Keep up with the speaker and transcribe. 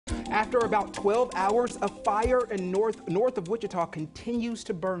After about 12 hours, a fire in north of Wichita continues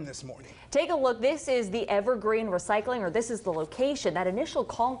to burn this morning. Take a look. This is the Evergreen Recycling, or this is the location. That initial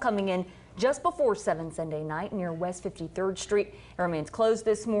call coming in just before 7 Sunday night near West 53rd Street. It remains closed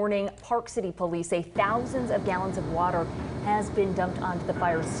this morning. Park City police say thousands of gallons of water has been dumped onto the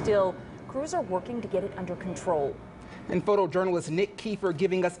fire. Still, crews are working to get it under control. And photojournalist Nick Kiefer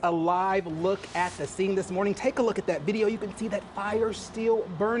giving us a live look at the scene this morning. Take a look at that video. You can see that fire still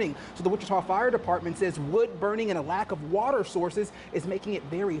burning. So the Wichita Fire Department says wood burning and a lack of water sources is making it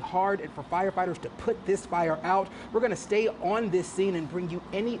very hard for firefighters to put this fire out. We're going to stay on this scene and bring you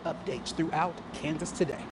any updates throughout Kansas today.